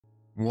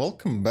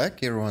Welcome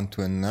back everyone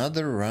to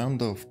another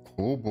round of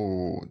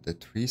Koboo, the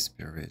tree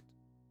spirit.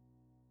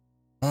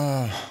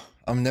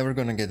 I'm never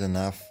gonna get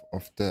enough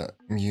of the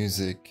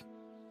music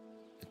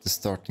at the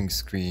starting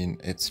screen.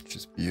 It's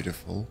just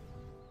beautiful.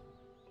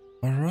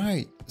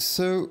 Alright,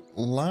 so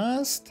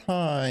last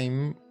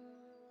time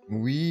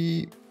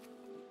we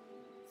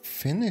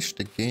finished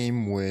the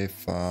game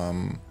with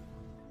oh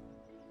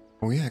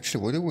yeah,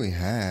 actually what do we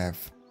have?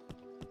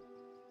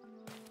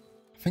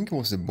 I think it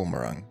was the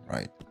boomerang,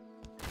 right?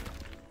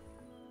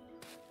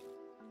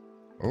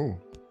 Oh,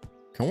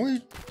 can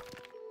we?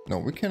 No,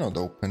 we cannot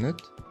open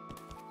it.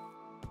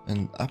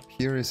 And up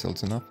here is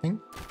also nothing.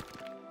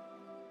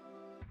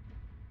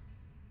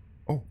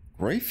 Oh,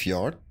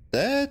 graveyard?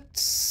 That's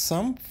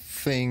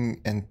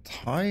something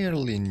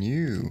entirely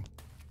new.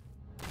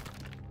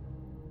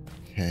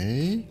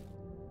 Okay.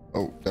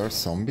 Oh, there are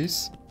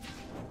zombies.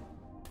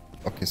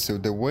 Okay, so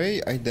the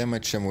way I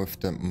damage them with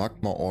the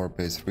magma orb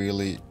is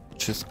really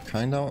just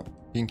kind of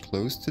being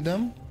close to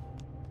them.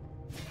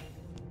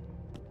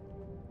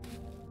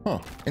 Huh,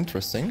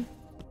 interesting.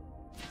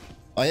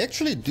 I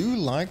actually do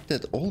like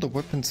that all the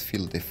weapons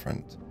feel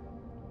different.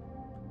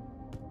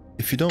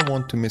 If you don't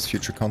want to miss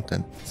future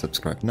content,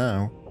 subscribe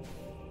now.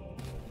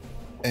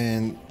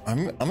 And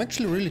I'm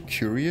actually really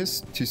curious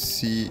to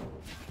see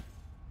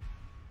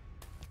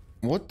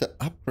what the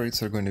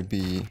upgrades are going to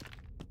be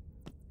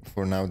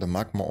for now the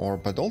magma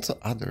orb, but also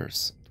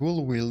others.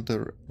 Dual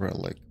wielder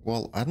relic.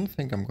 Well, I don't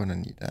think I'm gonna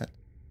need that.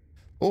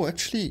 Oh,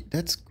 actually,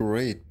 that's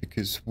great,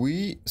 because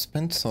we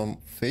spent some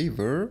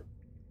favor.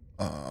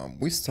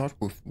 We start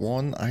with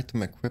one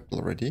item equipped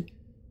already.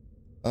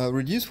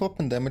 Reduce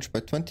weapon damage by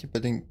 20,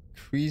 but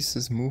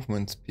increases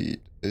movement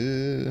speed.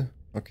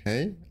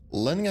 Okay.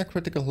 Landing a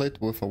critical hit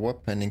with a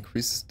weapon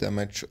increases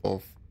damage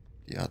of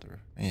the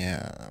other.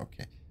 Yeah,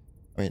 okay.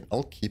 I mean,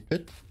 I'll keep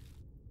it.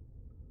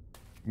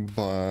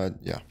 But,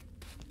 yeah.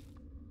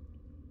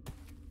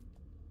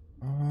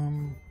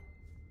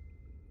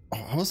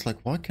 Oh, I was like,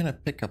 why can't I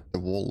pick up the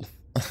wolf?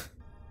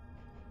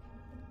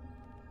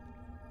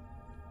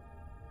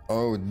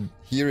 Oh,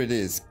 here it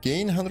is.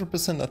 Gain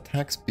 100%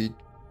 attack speed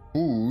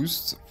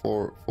boost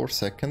for 4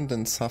 seconds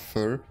and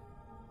suffer.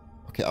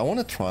 Okay, I want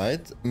to try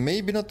it.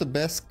 Maybe not the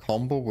best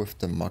combo with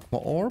the magma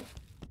orb.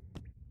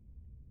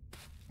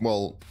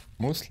 Well,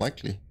 most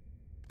likely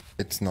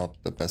it's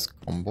not the best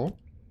combo.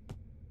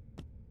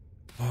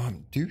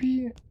 Do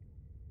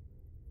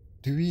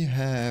we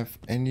have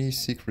any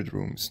secret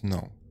rooms?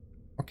 No.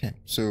 Okay,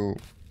 so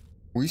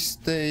we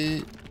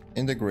stay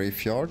in the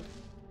graveyard.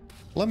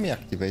 Let me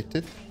activate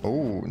it.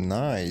 Oh,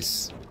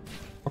 nice.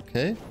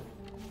 Okay.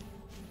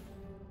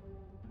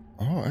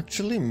 Oh,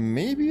 actually,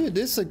 maybe it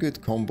is a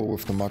good combo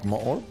with the magma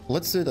orb.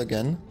 Let's do it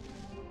again.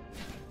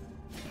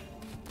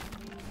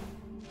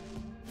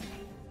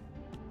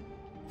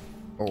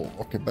 Oh,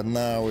 okay, but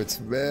now it's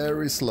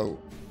very slow.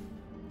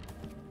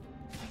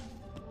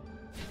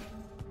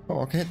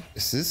 Oh, okay.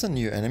 Is this a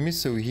new enemy?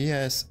 So he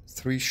has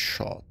 3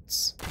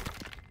 shots.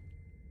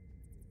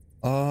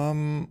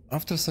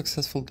 After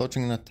successful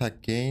dodging an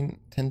attack, gain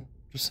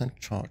 10%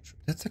 charge.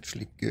 That's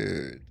actually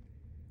good.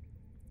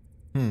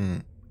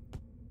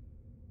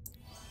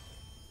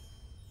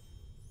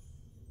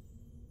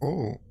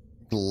 Oh,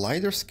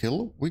 glider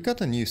skill? We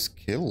got a new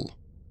skill.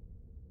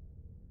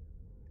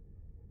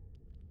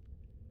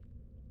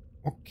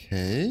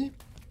 Okay.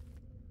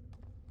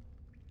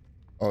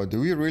 Oh, do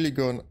we really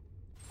go...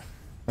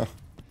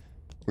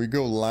 We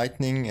go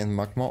lightning and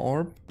magma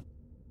orb?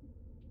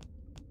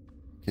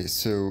 Okay,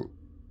 so...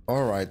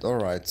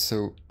 Alright.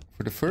 So,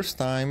 for the first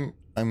time,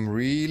 I'm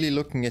really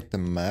looking at the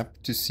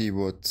map to see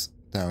what's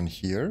down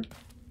here.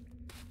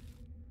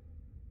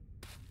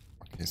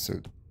 Okay,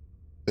 so...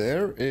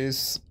 There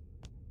is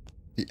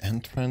the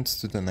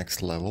entrance to the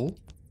next level.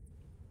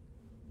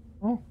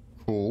 Oh,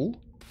 cool.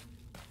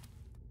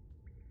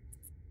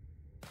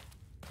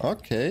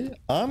 Okay,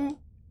 I'm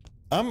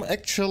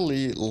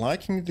actually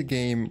liking the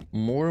game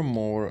more and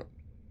more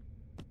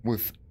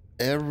with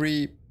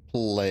every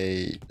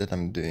play that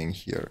I'm doing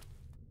here.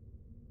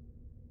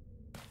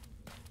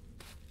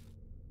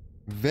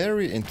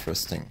 Very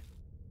interesting.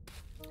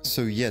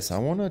 So yes, I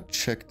want to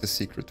check the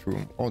secret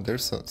room. Oh,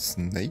 there's a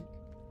snake.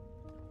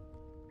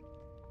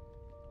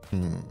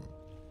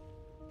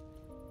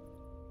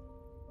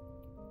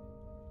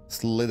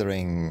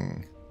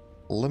 Slithering.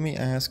 Let me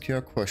ask you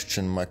a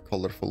question, my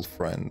colorful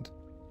friend.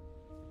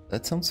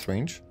 That sounds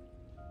strange.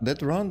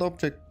 That round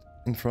object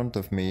in front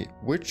of me,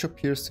 which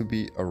appears to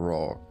be a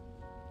rock.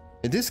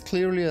 It is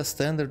clearly a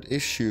standard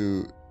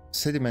issue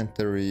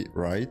sedimentary,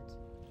 right?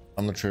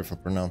 I'm not sure if I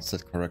pronounced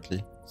it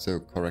correctly, so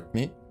correct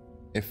me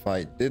if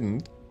I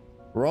didn't.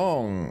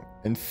 Wrong.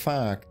 In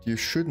fact, you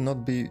should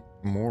not be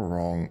more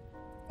wrong.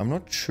 I'm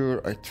not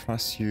sure I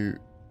trust you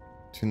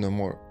to know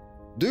more.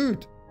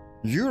 Dude,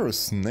 you're a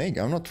snake.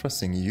 I'm not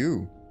trusting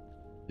you.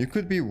 You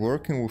could be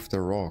working with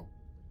the rock.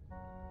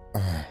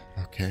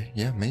 Okay,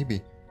 yeah,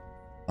 maybe.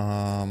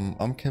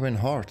 I'm Kevin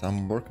Hart.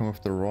 I'm working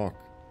with the rock.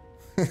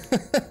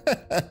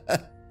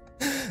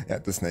 Yeah,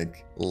 the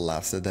snake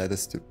laughs at that.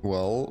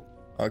 Well,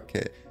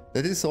 okay.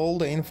 That is all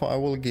the info I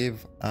will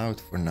give out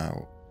for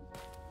now.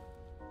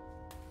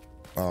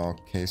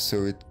 Okay,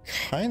 so it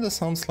kind of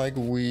sounds like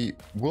we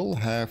will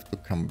have to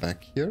come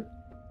back here.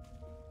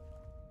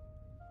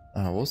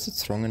 Was it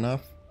strong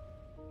enough?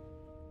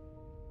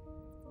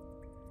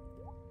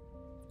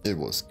 It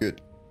was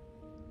good.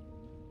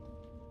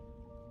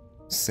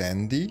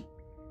 Sandy?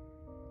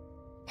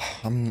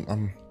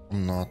 I'm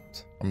not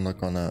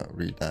gonna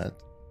read that.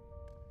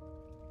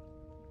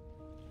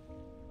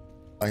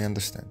 I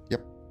understand.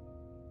 Yep.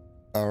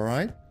 All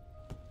right.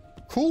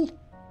 Cool.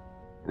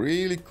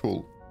 Really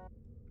cool.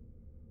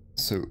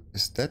 So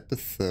is that the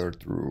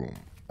third room?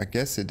 I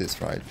guess it is,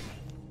 right?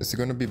 Is it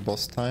gonna be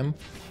boss time?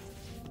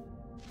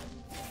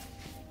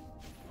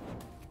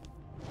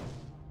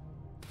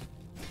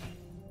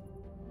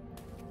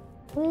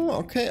 Oh,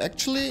 okay,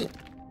 actually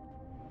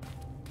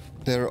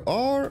there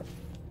are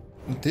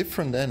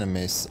different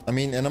enemies. I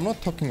mean, and I'm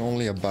not talking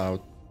only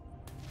about...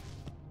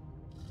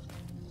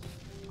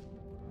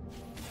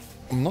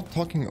 I'm not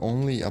talking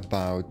only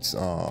about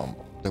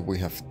that we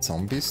have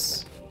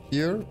zombies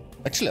here.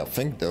 Actually, I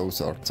think those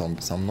are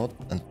zombies. I'm not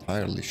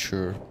entirely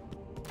sure.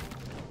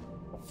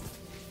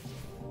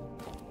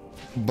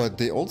 But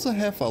they also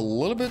have a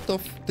little bit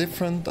of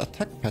different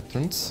attack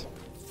patterns.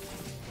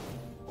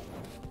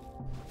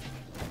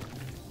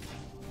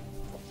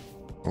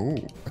 Oh,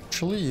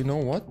 actually, you know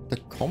what? The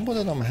combo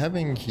that I'm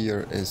having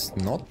here is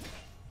not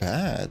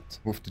bad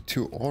with the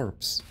two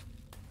orbs.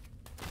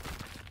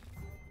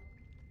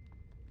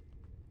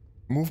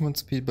 Movement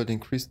speed but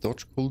increased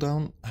dodge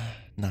cooldown?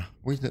 Nah,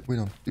 we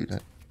don't do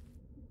that.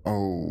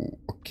 Oh,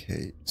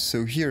 okay.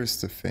 So here's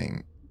the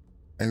thing.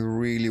 I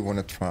really want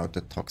to try out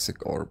the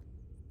toxic orb.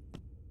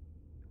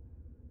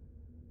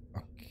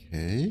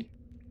 Okay.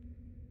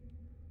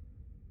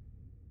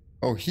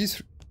 Oh,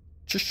 he's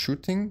just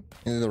shooting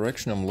in the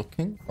direction I'm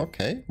looking.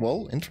 Okay,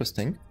 well,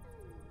 interesting.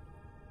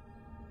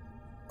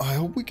 I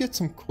hope we get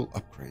some cool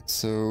upgrades.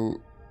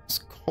 So,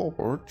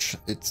 Scorch,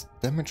 it's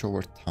damage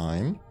over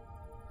time.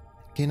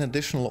 Gain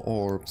additional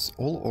orbs.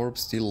 All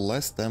orbs deal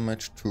less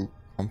damage to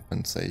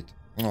compensate.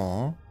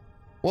 Aww.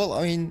 Well,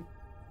 I mean,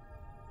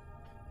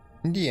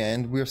 in the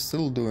end, we're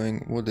still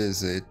doing, what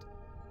is it?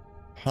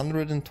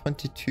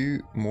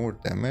 122 more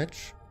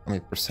damage. I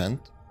mean,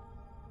 percent.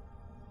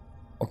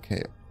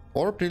 Okay.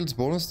 Orb deals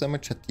bonus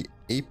damage at the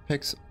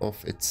apex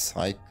of its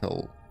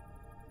cycle.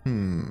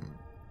 No,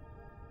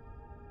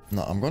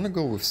 I'm gonna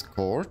go with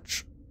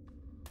Scorch.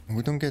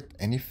 We don't get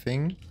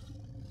anything.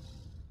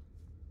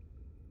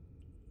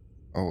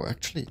 Oh,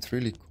 actually, it's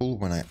really cool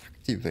when I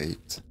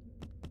activate.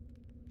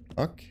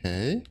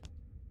 Okay.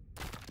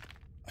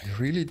 I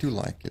really do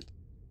like it.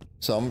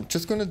 So I'm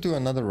just gonna do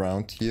another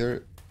round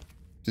here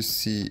to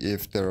see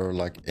if there are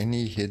like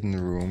any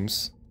hidden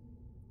rooms.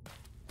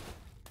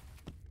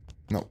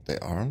 No, they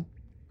aren't.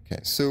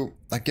 Okay, so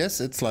I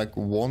guess it's like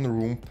one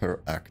room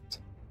per act.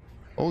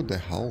 Oh, the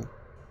hell.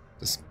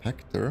 The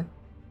Spectre.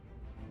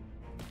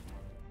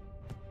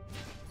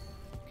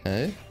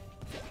 Okay.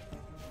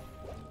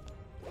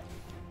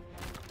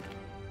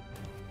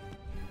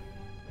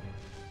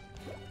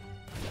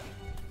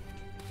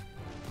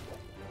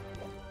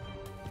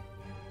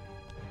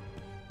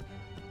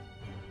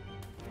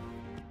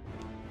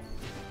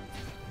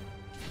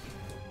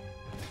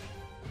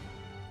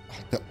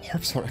 The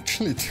orbs are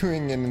actually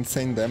doing an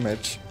insane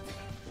damage.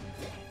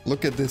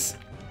 Look at this.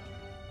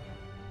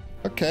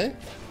 Okay.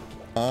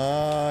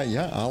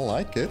 Yeah, I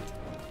like it.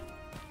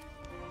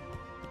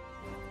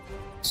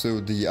 So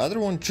the other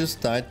one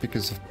just died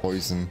because of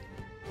poison.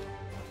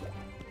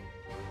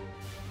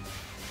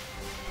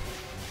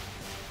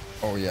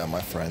 Oh yeah, my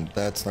friend,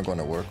 that's not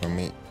gonna work on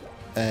me.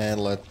 And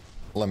let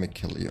me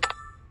kill you.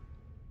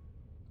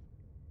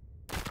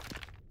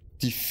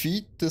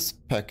 Defeat the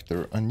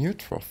Spectre, a new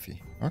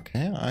trophy.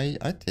 Okay,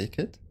 I take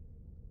it.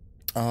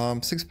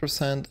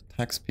 6%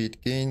 attack speed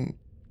gain,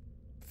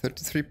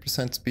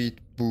 33%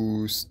 speed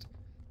boost,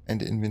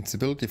 and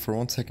invincibility for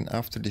 1 second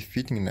after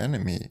defeating an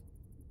enemy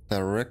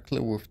directly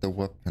with the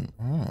weapon.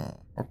 Oh,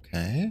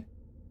 okay.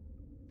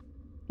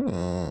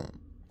 Do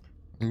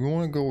you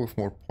want to go with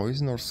more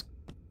poison or...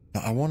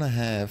 I want to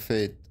have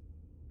it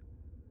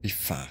be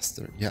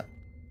faster, yeah.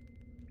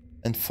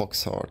 And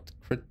Foxheart,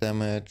 crit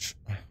damage.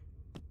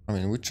 I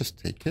mean, we just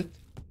take it.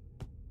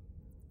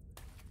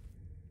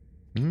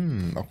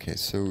 Okay,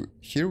 so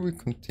here we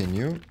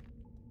continue.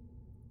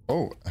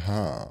 Oh,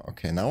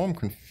 okay, now I'm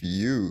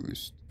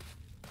confused.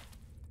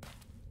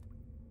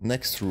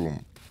 Next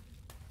room.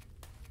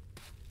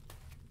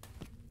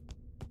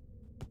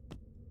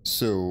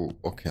 So,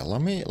 okay,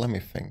 let me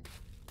think.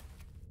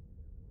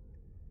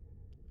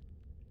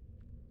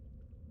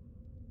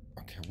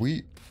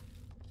 Okay,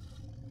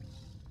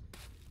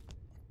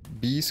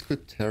 bees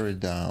could tear it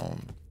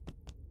down.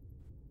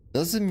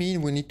 Does it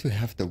mean we need to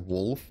have the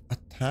wolf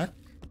attack?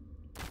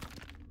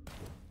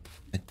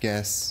 I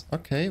guess.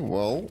 Okay,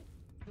 well,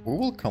 we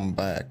will come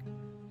back.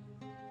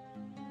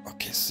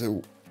 Okay,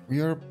 so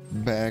we are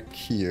back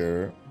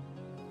here.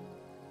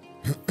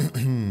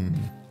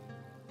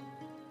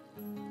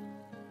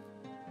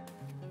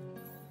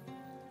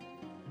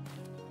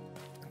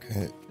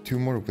 Okay, 2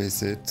 more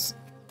visits.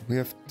 We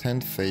have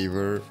 10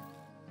 favor.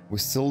 We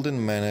still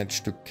didn't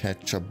manage to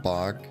catch a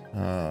bug.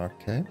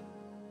 Okay.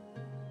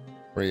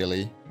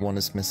 Really? 1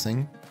 is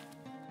missing.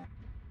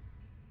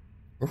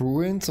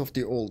 Ruins of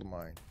the old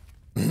mine.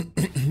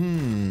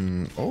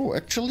 Oh,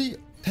 actually,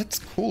 that's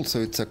cool. So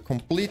it's a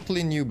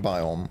completely new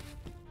biome.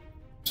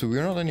 So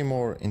we're not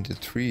anymore in the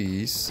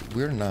trees.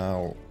 We're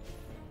now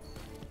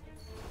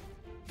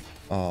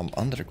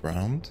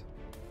underground.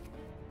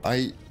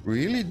 I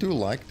really do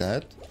like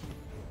that.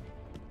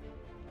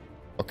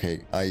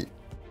 Okay,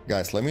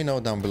 guys, let me know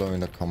down below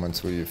in the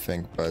comments what you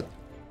think, but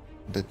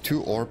the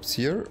 2 orbs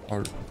here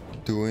are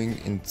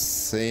doing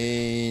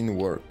insane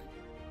work.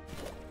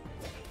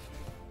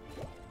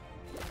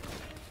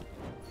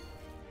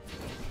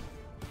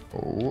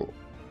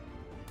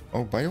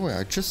 Oh, by the way,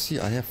 I just see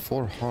I have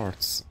 4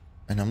 hearts,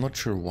 and I'm not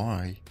sure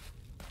why.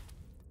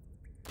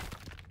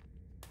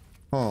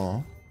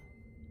 Huh.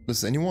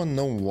 Does anyone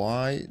know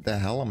why the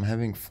hell I'm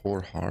having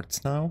 4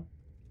 hearts now?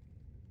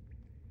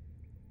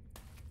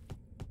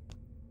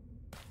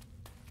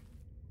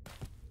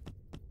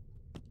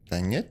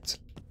 Dang it.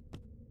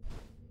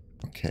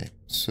 Okay,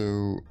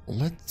 so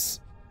let's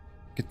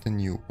get the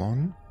new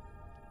one.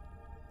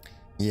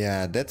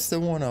 Yeah, that's the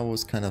one I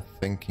was kind of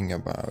thinking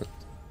about.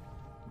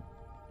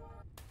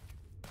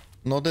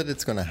 Not that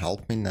it's gonna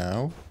help me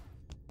now.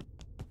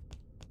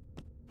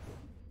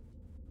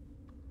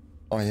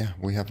 Oh yeah,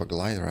 we have a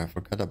glider. I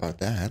forgot about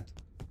that.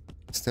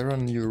 Is there a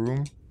new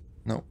room?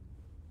 No.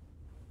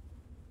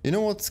 You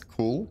know what's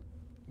cool?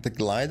 The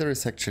glider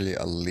is actually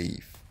a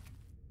leaf.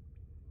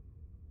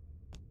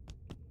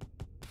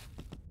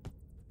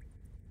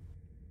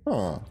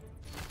 Huh.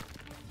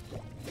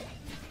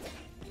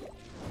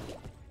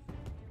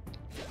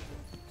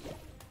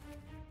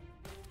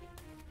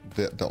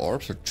 The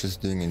orbs are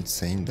just doing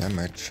insane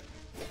damage.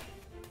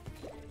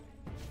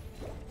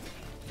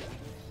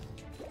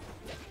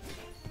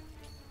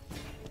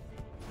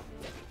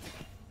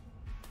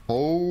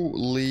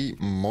 Holy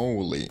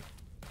moly.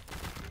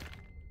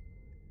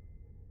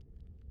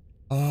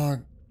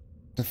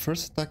 The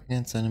first attack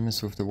against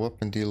enemies with the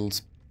weapon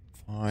deals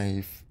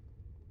 5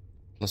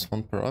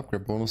 +1 per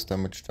upgrade, bonus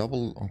damage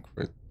double on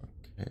crit.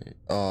 Okay.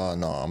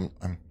 No,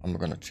 I'm not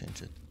gonna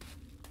change it.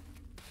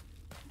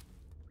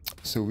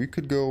 So we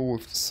could go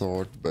with the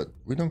sword, but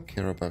we don't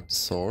care about the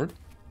sword.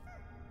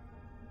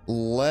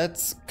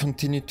 Let's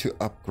continue to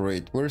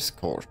upgrade. Where's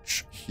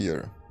Scorch?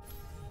 Here.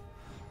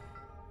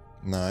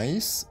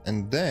 Nice.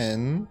 And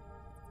then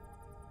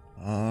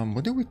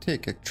what do we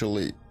take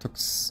actually?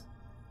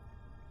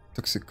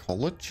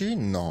 Toxicology?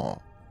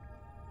 No.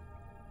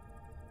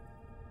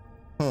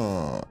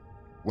 Huh.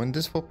 When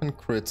this weapon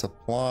crits,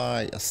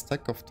 apply a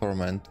stack of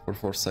torment for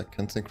 4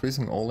 seconds,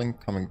 increasing all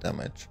incoming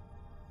damage.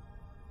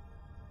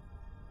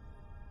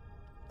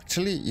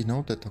 Actually, you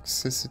know, the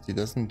toxicity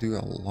doesn't do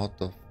a lot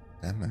of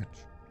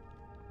damage.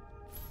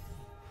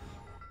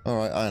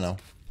 Alright, I know.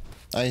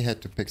 I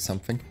had to pick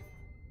something.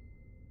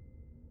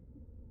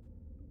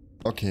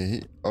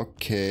 Okay,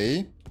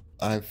 okay.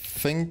 I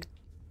think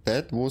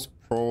that was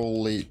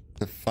probably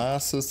the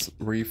fastest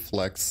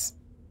reflex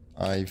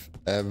I've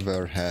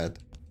ever had.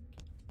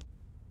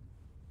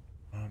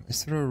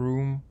 Is there a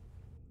room?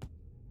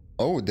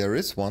 Oh, there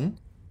is one.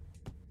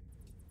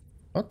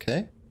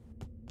 Okay.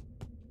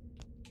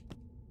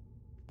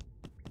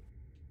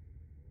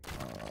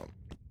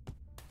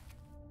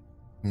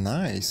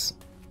 Nice.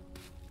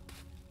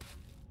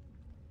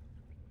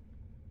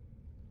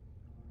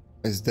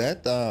 Is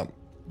that a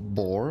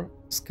boar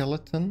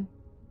skeleton?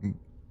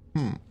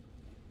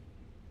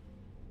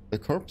 The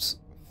corpse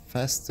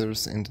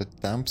festers in the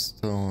damp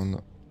stone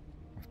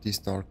of these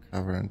dark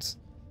caverns.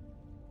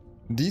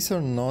 These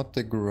are not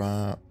the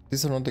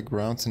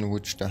grounds in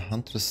which the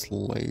hunter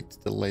slayed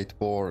the late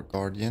war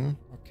guardian.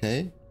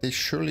 Okay. They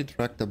surely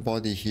dragged the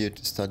body here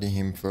to study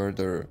him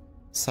further,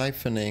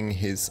 siphoning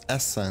his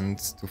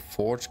essence to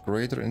forge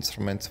greater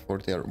instruments for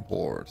their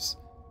wars.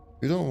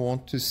 You don't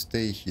want to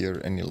stay here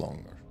any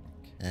longer.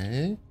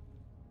 Okay.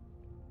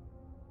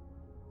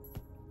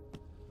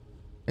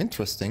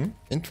 Interesting,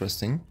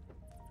 interesting.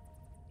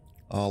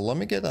 Let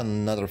me get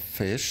another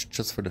fish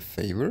just for the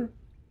favor.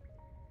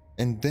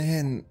 And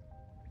then...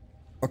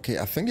 Okay,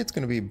 I think it's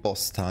gonna be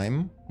boss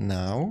time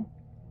now.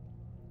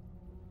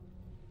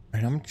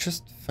 And I'm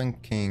just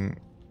thinking...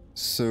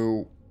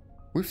 So,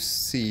 we've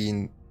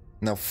seen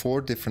now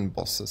 4 different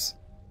bosses.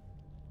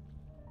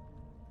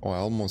 Oh, I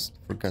almost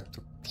forgot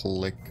to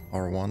click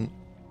R1.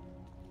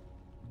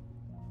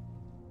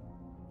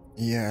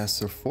 Yeah,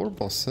 so 4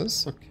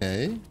 bosses,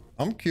 okay.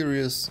 I'm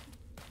curious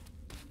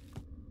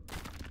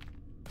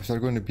if there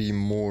are going to be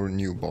more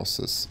new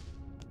bosses.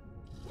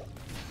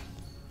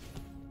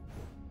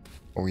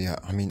 Oh yeah,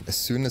 I mean, as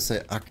soon as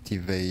I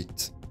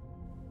activate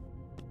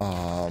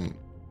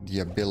the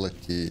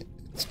ability,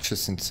 it's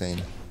just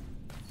insane.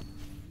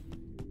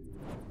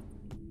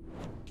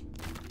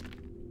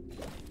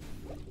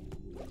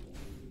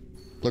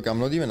 Look, I'm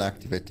not even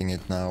activating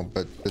it now,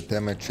 but the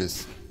damage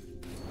is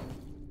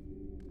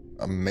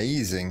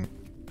amazing.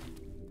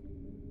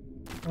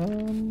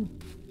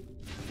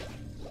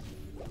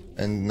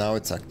 and now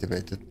it's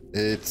activated.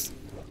 It's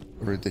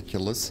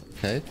ridiculous.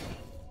 Okay.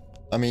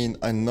 I mean,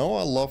 I know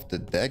I love the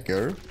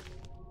dagger,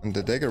 and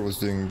the dagger was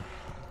doing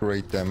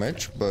great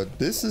damage, but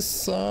this is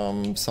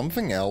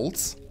something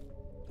else.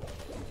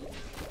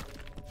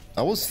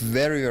 I was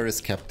very, very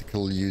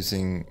skeptical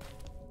using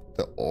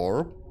the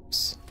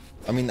orbs.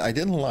 I mean, I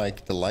didn't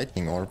like the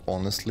lightning orb,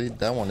 honestly.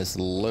 That one is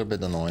a little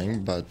bit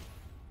annoying, but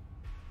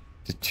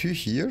the two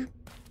here,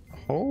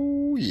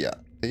 oh yeah,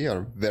 they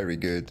are very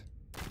good.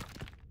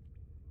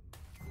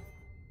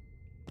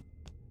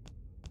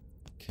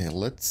 Okay,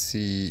 let's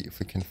see if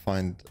we can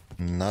find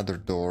another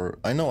door.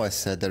 I know I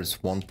said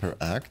there's one per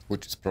act,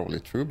 which is probably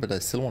true, but I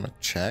still want to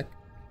check.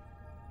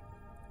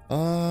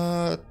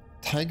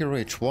 Tiger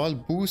Rage. While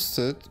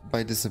boosted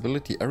by this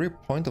ability, every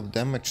point of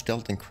damage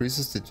dealt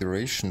increases the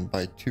duration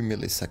by 2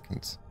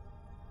 milliseconds.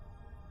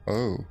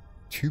 Oh,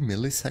 2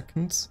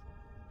 milliseconds?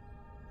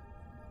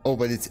 Oh,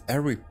 but it's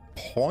every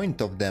point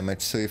of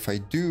damage, so if I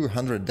do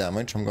 100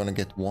 damage, I'm gonna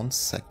get 1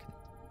 second.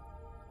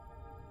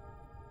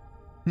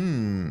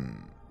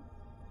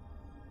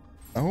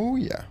 Oh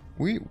yeah,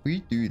 we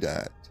do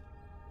that.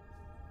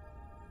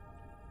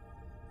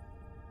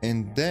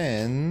 And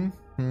then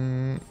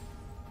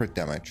crit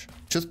damage.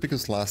 Just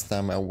because last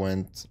time I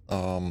went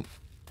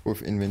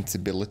with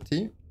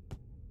invincibility,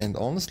 and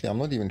honestly I'm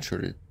not even sure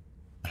it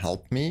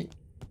helped me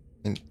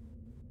in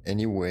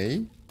any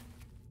way.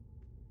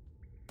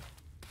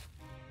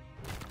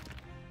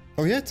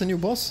 Oh yeah, it's a new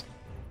boss.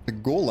 The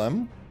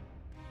Golem.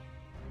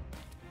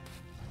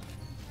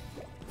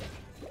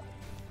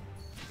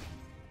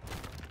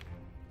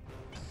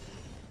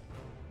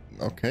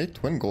 Okay,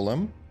 Twin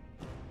Golem.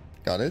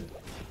 Got it.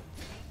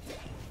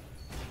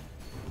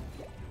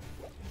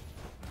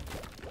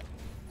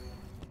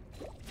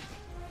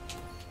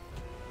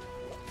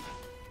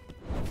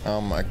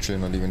 I'm actually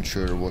not even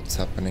sure what's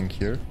happening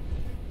here.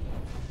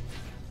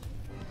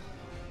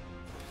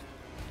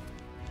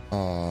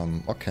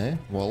 Okay,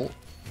 well.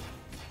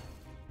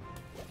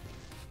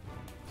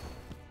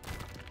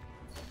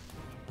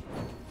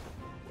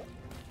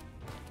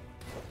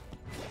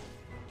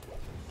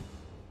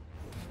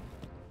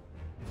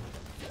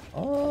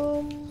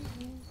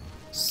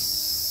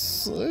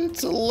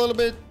 It's a little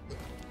bit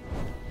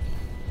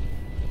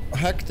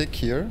hectic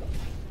here.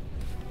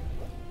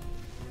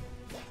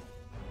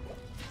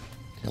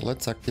 Okay,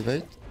 let's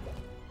activate.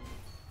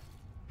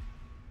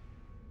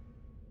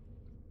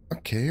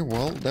 Okay,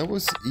 well, that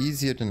was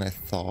easier than I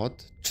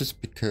thought,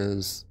 just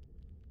because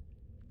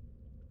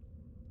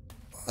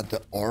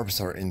the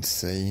orbs are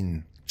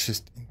insane.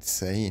 Just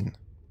insane.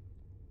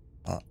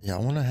 Yeah, I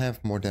want to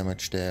have more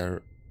damage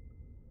there.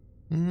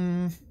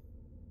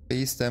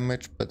 Base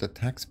damage, but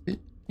attack speed?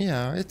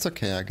 Yeah, it's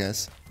okay, I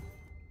guess.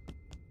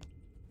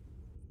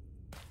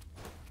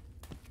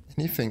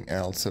 Anything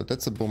else? So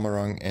that's a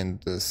boomerang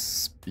and the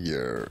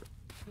spear.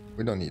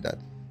 We don't need that.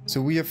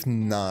 So we have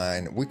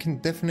 9. We can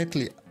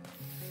definitely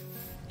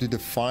do the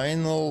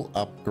final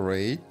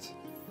upgrade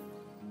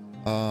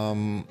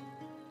on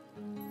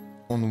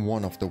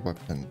one of the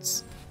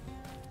weapons.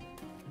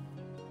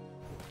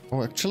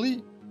 Oh,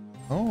 actually?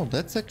 Oh,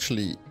 that's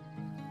actually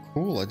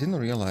cool. I didn't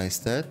realize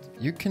that.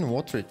 You can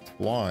water it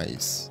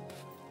twice.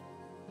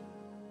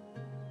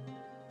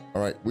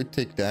 Alright, we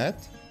take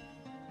that.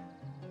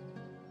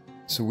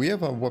 So we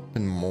have a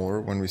weapon more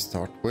when we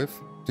start with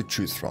to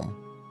choose from.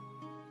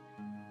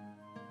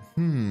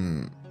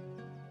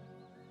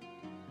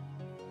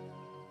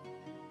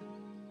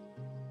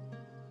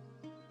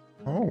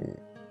 Oh,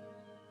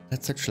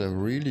 that's actually a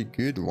really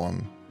good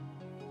one.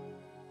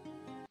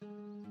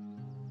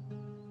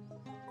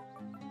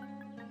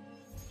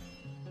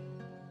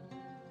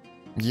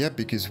 Yeah,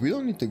 because we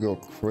don't need to go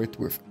crit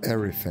with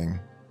everything.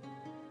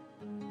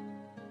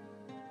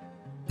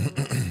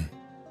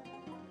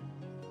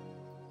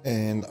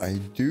 And I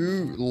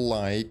do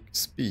like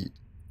speed.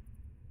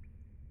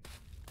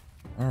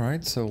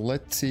 Alright, so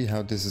let's see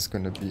how this is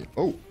gonna be.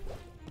 Oh!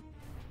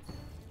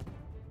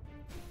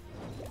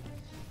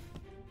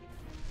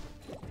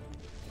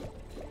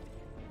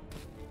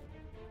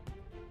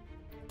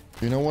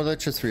 You know what I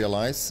just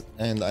realized?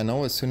 And I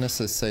know as soon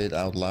as I say it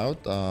out loud,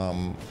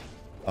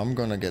 I'm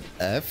gonna get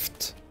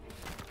effed.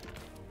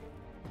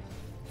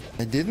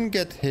 I didn't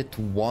get hit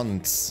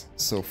once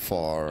so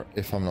far,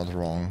 if I'm not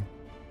wrong.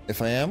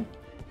 If I am,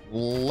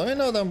 let me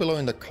know down below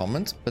in the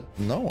comments, but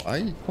no,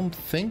 I don't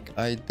think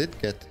I did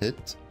get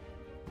hit.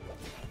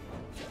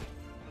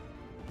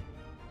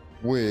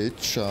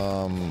 Which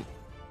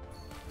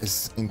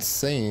is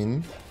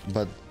insane,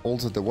 but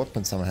also the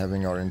weapons I'm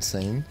having are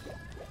insane.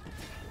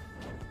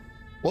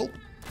 Well,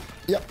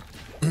 yeah,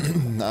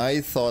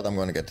 I thought I'm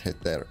gonna get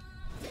hit there.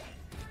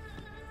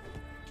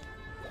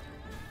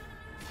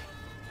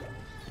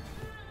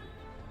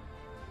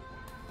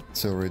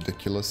 So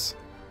ridiculous.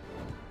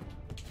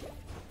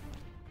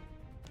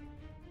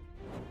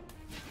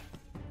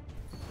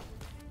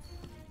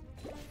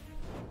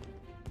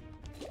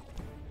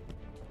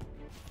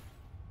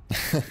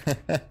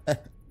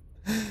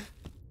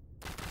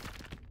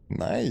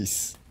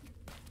 Nice.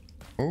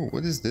 Oh,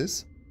 what is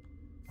this?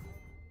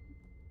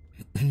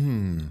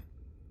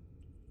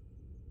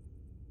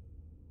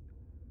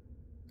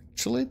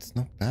 Actually, it's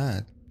not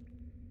bad.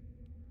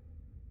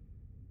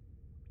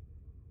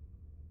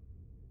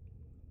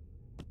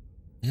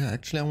 Yeah,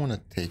 actually, I want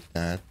to take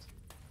that.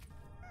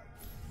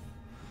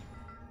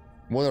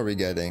 What are we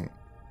getting?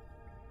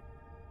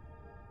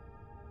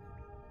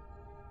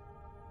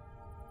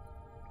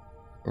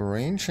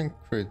 Range and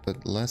crit,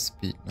 but less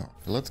speed. No,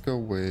 let's go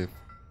with...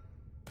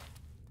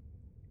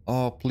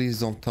 Oh, please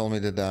don't tell me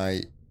that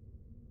I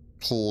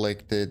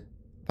clicked it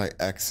by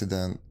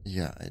accident.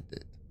 Yeah, I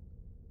did.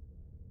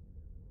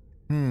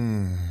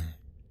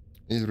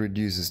 It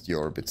reduces the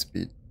orbit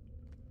speed.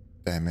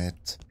 Damn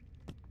it.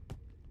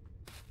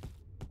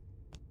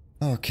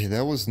 Okay,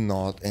 that was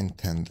not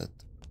intended.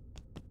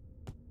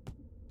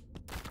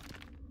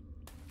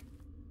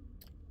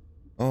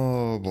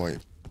 Oh boy,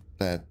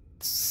 that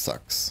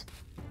sucks,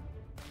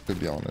 to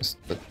be honest,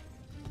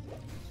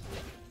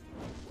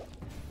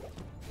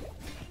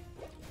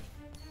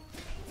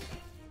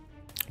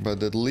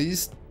 but at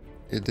least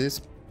it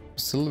is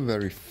still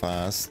very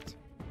fast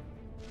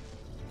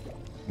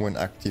when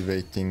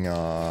activating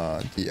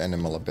the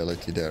animal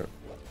ability there.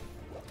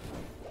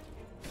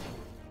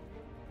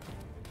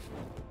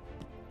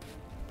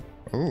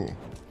 Oh,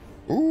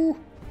 ooh!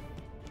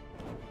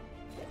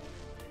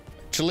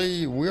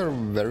 Actually, we are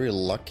very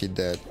lucky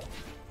that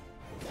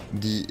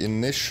the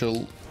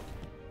initial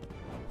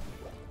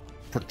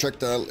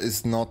projectile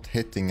is not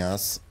hitting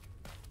us.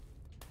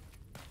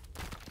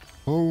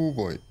 Oh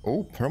boy.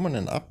 Oh,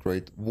 permanent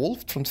upgrade.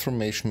 Wolf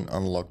transformation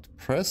unlocked.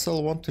 Press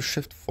L1 to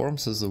shift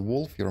forms as a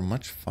wolf. You're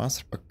much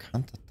faster but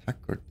can't attack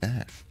or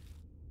dash.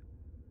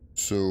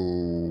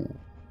 So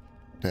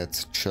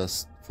that's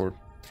just for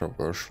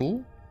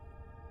traversal?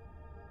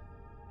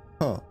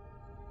 Huh.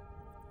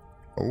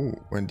 Oh,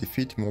 when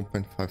defeating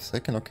 1.5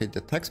 seconds. Okay, the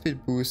attack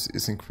speed boost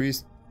is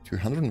increased to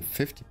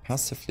 150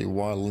 passively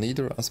while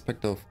neither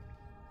aspect of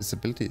this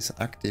ability is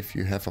active.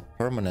 You have a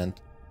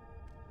permanent.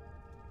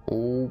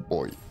 Oh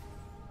boy.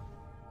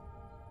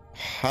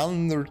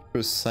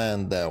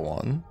 100% that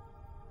one.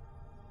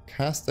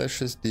 Cast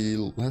dashes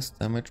deal less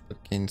damage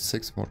but gain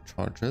 6 more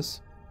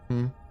charges.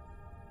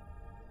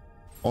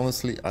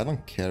 Honestly, I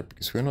don't care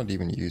because we're not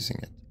even using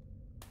it.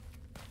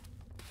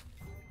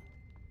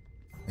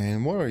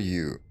 And what are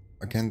you?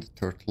 Again, the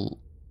turtle.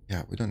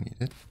 Yeah, we don't need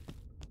it.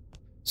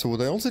 So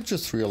what I also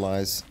just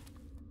realized,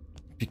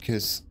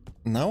 because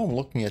now I'm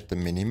looking at the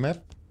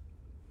minimap.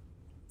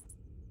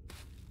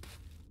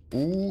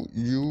 Ooh,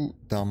 you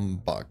dumb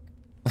bug.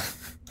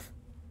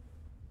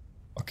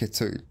 Okay,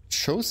 so it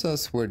shows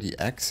us where the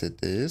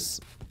exit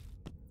is.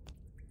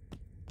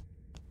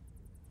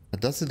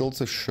 But does it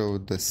also show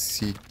the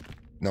seat?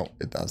 No,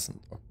 it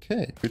doesn't.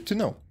 Okay, good to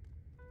know.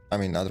 I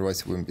mean,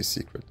 otherwise it wouldn't be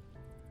secret.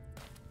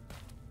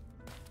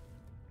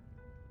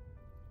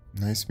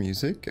 Nice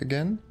music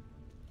again.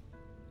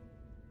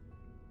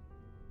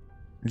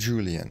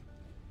 Julian.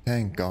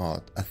 Thank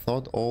God. I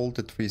thought all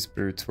the 3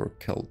 spirits were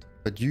killed,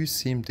 but you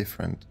seem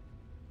different.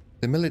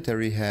 The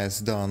military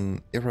has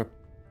done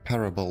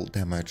irreparable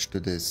damage to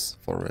this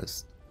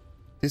forest.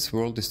 This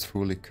world is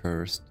truly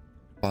cursed,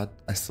 but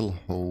I still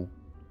hope.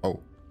 Oh,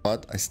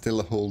 but I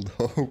still hold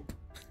hope.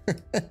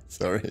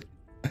 Sorry.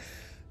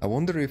 I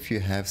wonder if you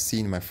have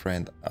seen my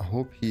friend. I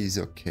hope he is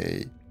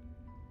okay.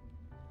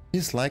 He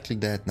is likely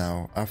dead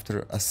now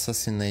after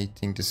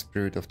assassinating the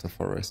spirit of the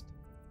forest.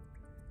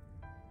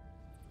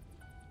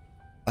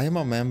 I am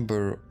a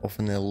member of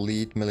an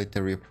elite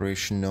military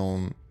operation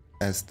known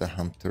as the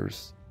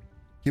Hunters.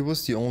 He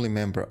was the only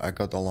member I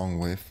got along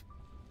with.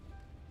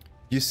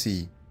 You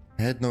see,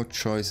 I had no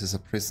choice as a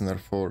prisoner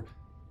for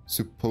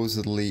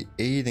supposedly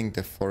aiding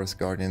the forest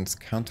guardians'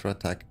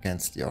 counterattack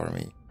against the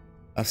army.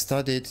 I've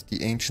studied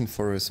the ancient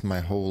forest my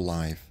whole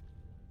life.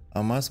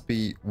 I must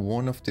be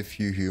one of the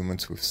few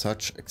humans with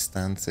such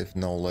extensive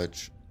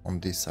knowledge on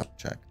this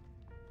subject,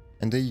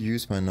 and they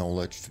use my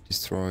knowledge to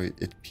destroy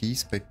it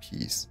piece by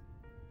piece.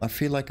 I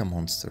feel like a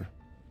monster.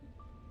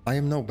 I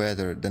am no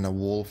better than a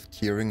wolf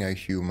tearing a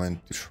human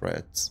to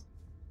shreds.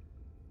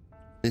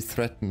 They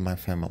threatened my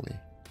family.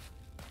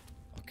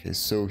 Okay,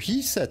 so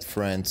he said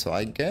friend, so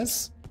I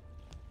guess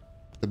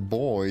the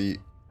boy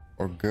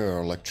or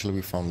girl actually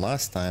we found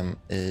last time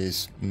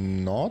is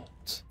not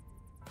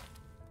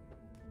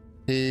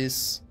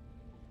his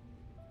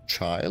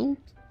child,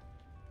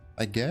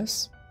 I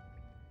guess.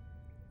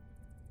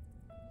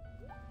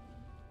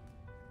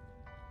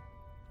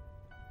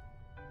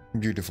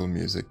 Beautiful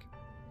music.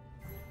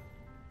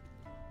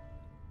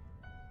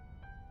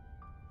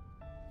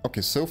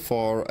 Okay, so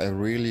far I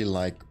really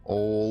like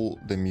all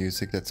the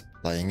music that's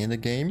playing in the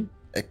game,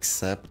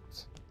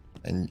 except,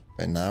 and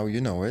by now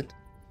you know it,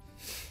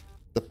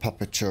 the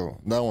puppet show.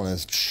 That one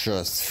is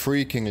just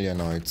freakingly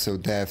annoyed. So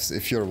devs,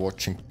 if you're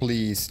watching,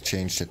 please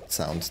change the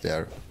sounds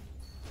there.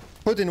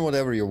 Put in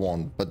whatever you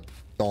want, but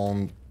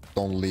don't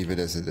leave it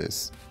as it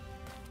is.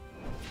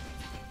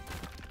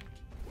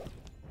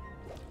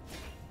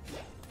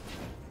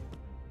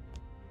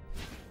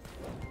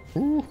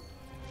 Ooh.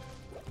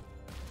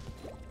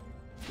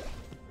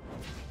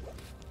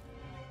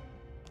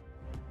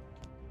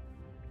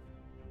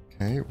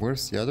 Okay,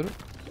 where's the other?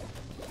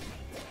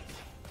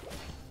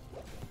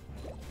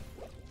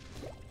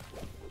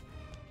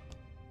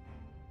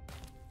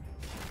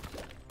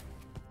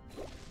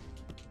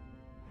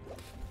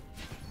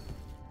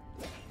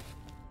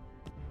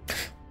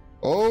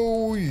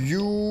 Oh,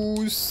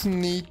 you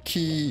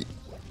sneaky.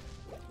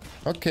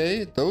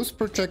 Okay, those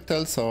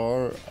projectiles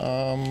are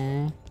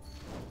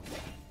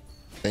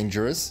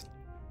dangerous.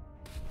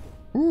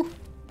 Woo.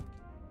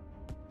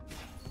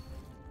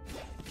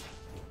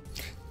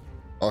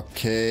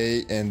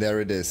 Okay, and there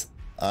it is.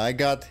 I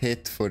got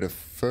hit for the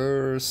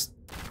first,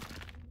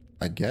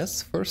 I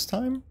guess, first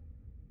time?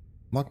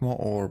 Magma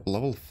orb,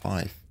 level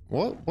 5.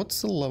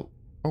 What's the level?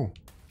 Oh.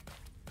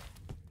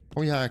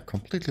 Oh yeah, I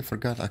completely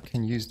forgot I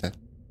can use that.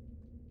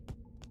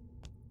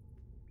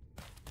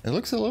 It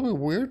looks a little bit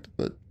weird,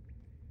 but...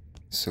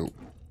 So...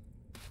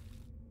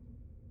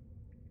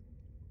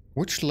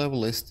 Which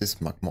level is this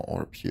magma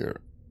orb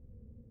here?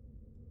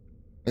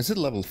 Is it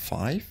level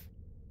 5?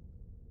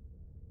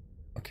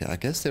 Okay, I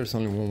guess there's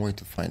only one way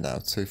to find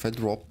out. So if I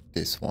drop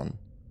this one...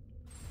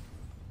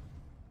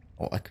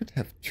 Oh, I could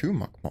have 2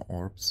 magma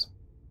orbs.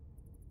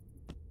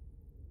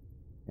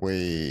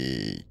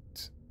 Wait...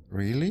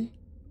 Really?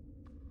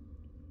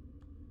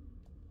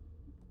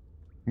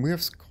 We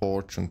have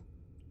Scorch on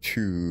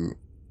 2...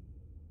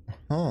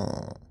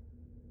 Huh.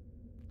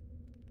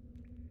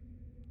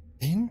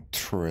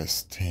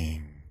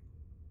 Interesting.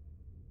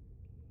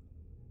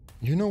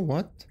 You know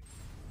what?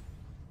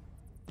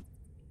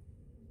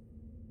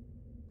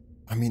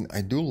 I mean,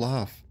 I do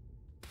love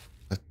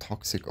the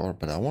toxic orb,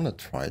 but I want to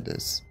try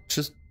this.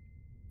 Just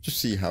to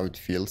see how it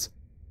feels.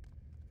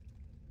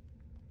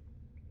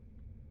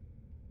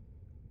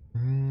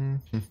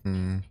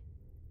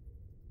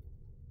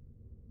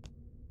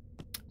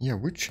 Yeah,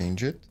 we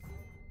change it.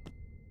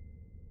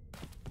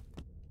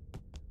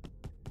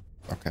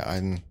 Okay, I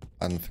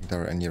don't think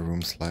there are any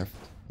rooms left.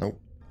 Nope.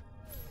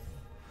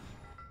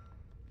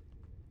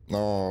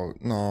 No,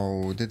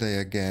 no, did I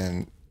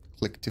again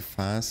click too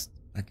fast?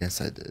 I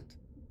guess I did.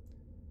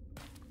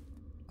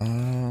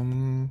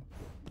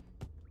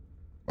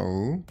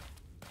 Oh.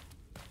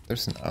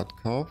 There's an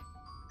outcop.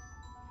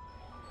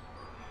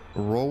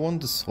 Row on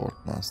the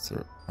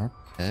Swordmaster.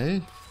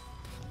 Okay.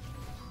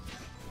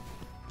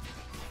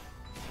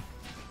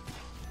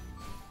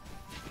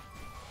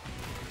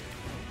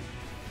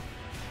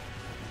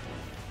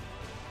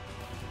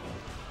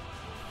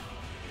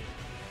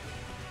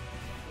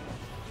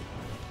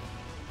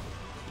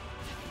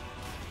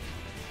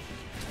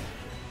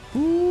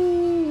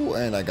 Ooh,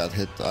 and I got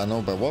hit. I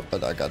know by what,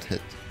 but I got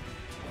hit.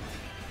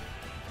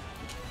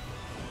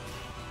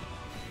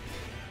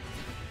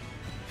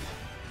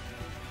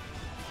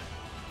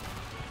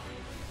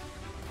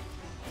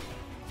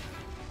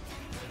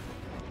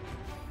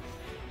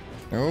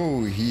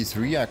 Oh, he's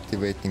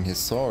reactivating his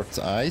swords.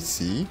 I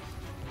see.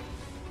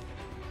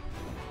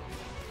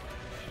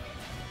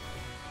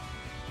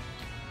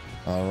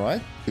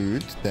 Alright,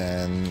 dude,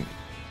 then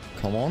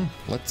come on,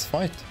 let's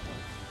fight.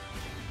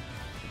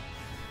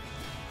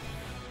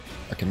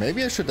 Okay,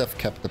 maybe I should have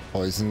kept the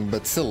poison,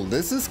 but still,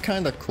 this is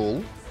kinda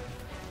cool.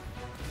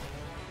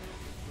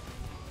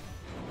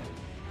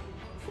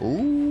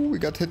 Ooh, we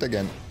got hit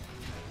again.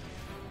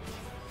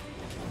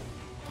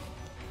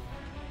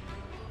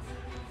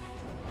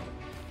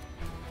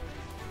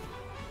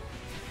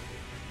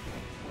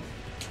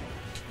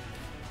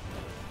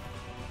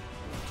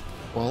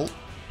 Well,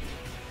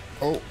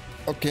 oh,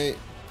 okay.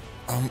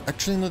 I'm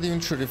actually not even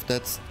sure if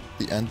that's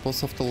the end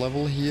boss of the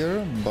level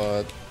here,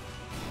 but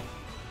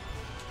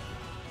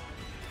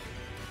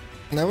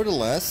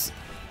nevertheless,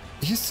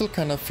 he still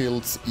kind of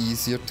feels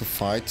easier to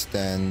fight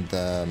than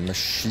the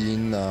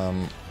machine.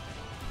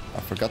 I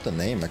forgot the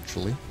name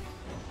actually.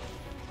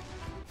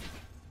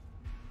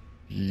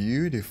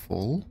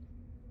 Beautiful.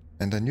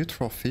 And a new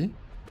trophy.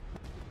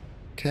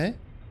 Okay.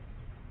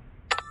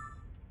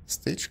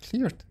 Stage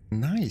cleared.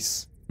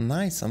 Nice.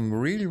 Nice. I'm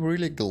really,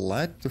 really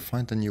glad to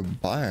find a new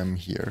biome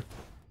here.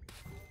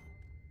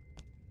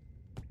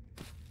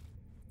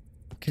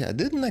 Okay, I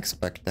didn't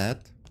expect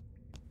that.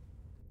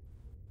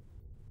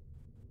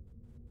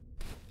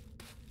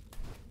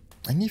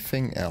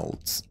 Anything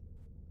else?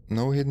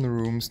 No hidden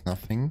rooms,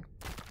 nothing.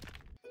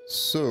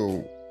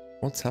 So,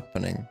 what's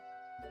happening?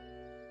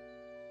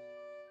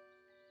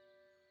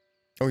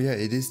 Oh yeah,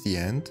 it is the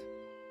end.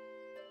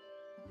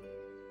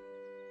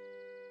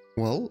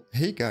 Well,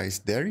 hey guys,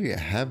 there you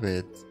have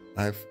it.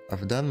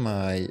 I've done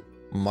my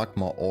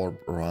magma orb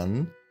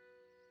run.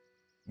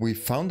 We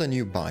found a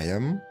new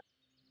biome.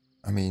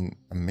 I mean,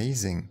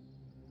 amazing.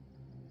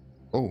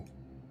 Oh.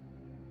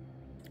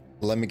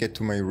 Let me get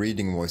to my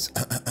reading voice.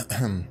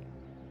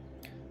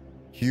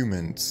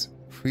 Humans,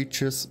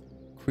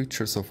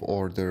 creatures of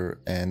order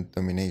and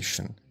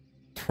domination,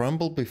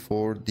 tremble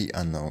before the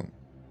unknown.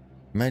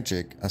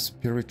 Magic, a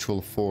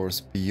spiritual force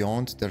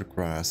beyond their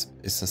grasp,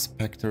 is a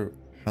specter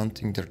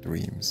haunting their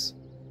dreams.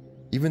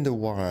 Even the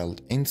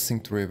wild,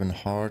 instinct-driven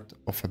heart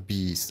of a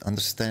beast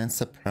understands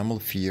the primal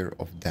fear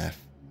of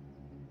death.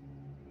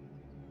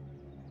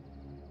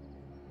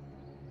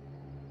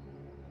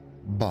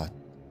 But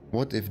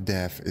what if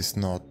death is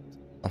not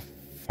a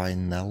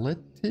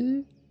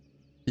finality?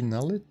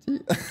 Finality?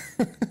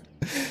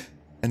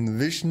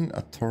 Envision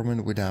a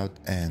torment without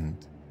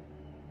end.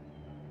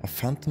 A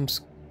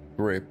phantom's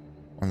grip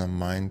on a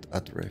mind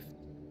adrift.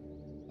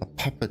 A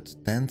puppet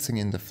dancing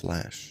in the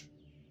flesh.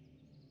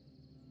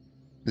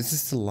 This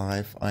is the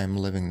life I am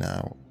living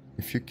now,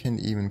 if you can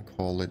even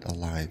call it a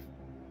life.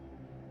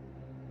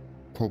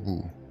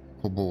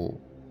 Koboo,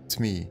 it's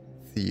me,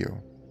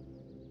 Theo.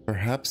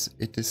 Perhaps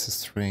it is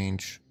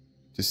strange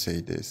to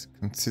say this,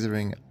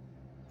 considering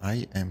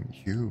I am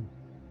you.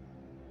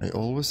 I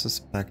always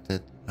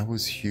suspected I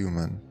was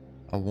human.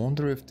 I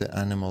wonder if the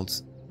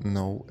animals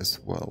know as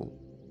well.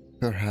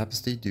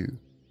 Perhaps they do,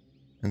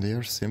 and they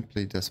are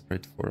simply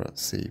desperate for a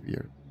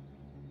savior.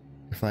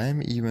 If I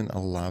am even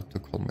allowed to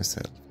call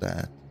myself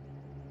that.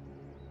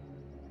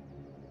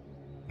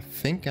 I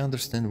think I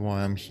understand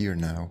why I'm here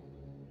now.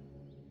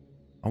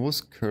 I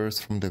was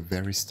cursed from the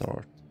very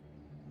start.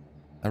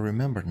 I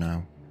remember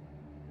now.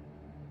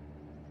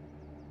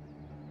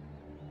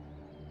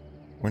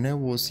 When I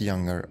was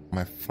younger,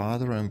 my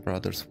father and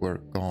brothers were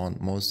gone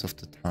most of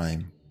the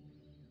time,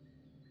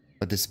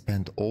 but they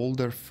spent all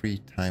their free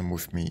time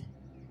with me.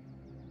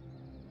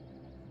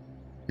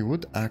 He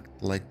would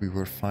act like we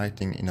were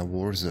fighting in a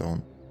war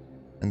zone,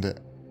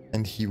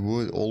 and he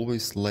would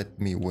always let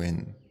me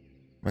win.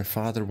 My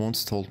father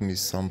once told me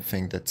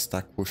something that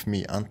stuck with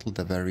me until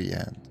the very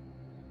end.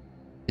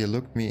 He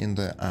looked me in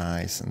the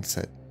eyes and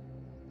said,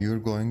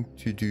 "You're going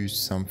to do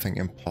something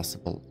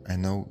impossible. I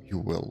know you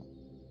will."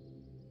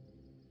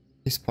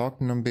 He sparked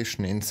an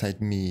ambition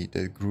inside me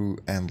that grew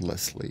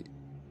endlessly.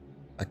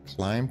 I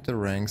climbed the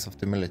ranks of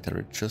the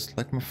military just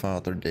like my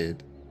father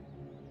did.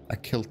 I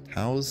killed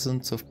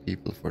thousands of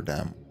people for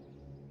them.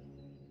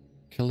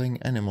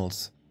 Killing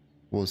animals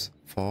was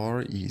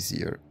far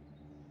easier.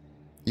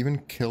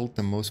 Even killed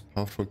the most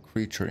powerful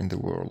creature in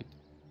the world,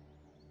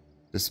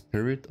 the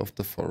spirit of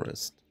the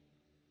forest.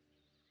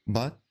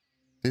 But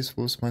this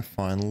was my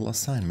final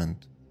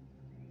assignment.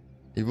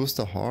 It was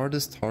the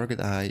hardest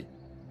target I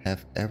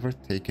have ever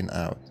taken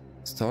out,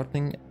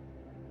 starting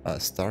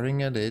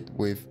at it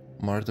with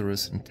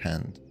murderous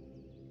intent.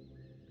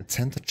 It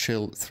sent a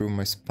chill through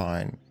my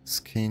spine,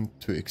 skin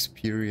to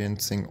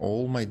experiencing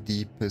all my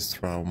deepest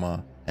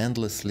trauma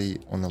endlessly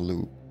on a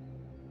loop.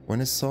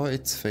 When I saw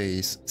its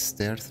face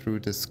stare through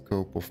the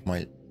scope of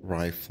my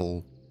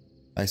rifle,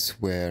 I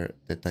swear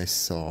that I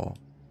saw.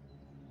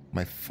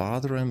 My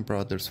father and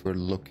brothers were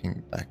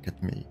looking back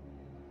at me.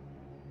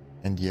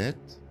 And yet,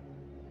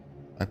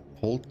 I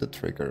pulled the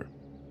trigger.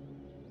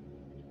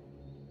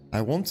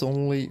 I once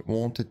only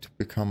wanted to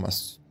become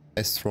as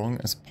strong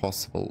as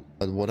possible,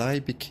 but what I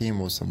became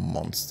was a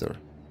monster.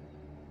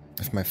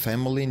 If my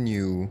family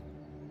knew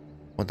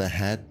what I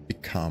had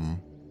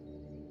become,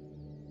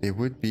 they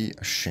would be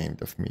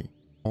ashamed of me.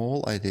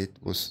 All I did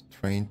was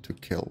train to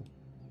kill.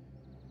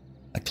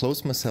 I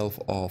closed myself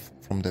off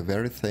from the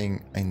very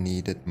thing I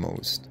needed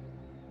most,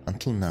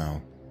 until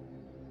now.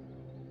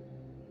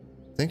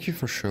 Thank you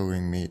for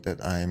showing me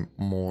that I'm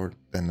more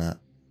than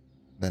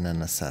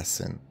an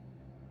assassin.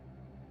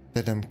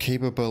 That I'm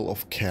capable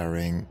of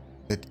caring,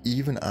 that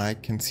even I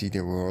can see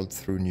the world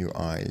through new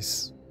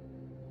eyes.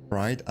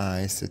 Bright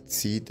eyes that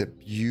see the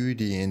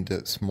beauty in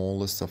the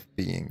smallest of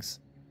beings.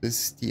 This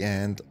is the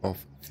end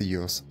of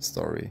Theo's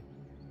story.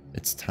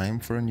 It's time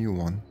for a new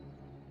one.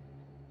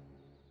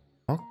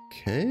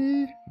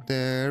 Okay,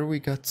 there we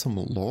got some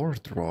lore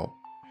drop.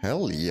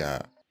 Hell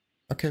yeah.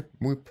 Okay,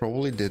 we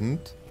probably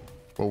didn't,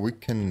 but we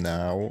can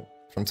now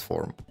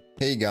transform.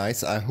 Hey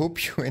guys, I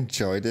hope you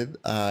enjoyed it.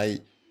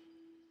 I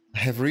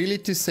have really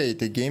to say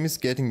the game is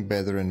getting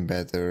better and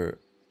better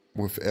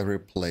with every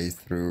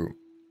playthrough.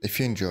 If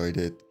you enjoyed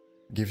it,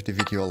 give the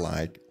video a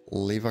like,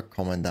 leave a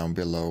comment down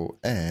below,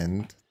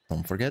 and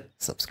don't forget,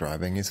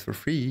 subscribing is for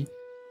free.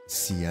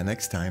 See ya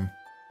next time.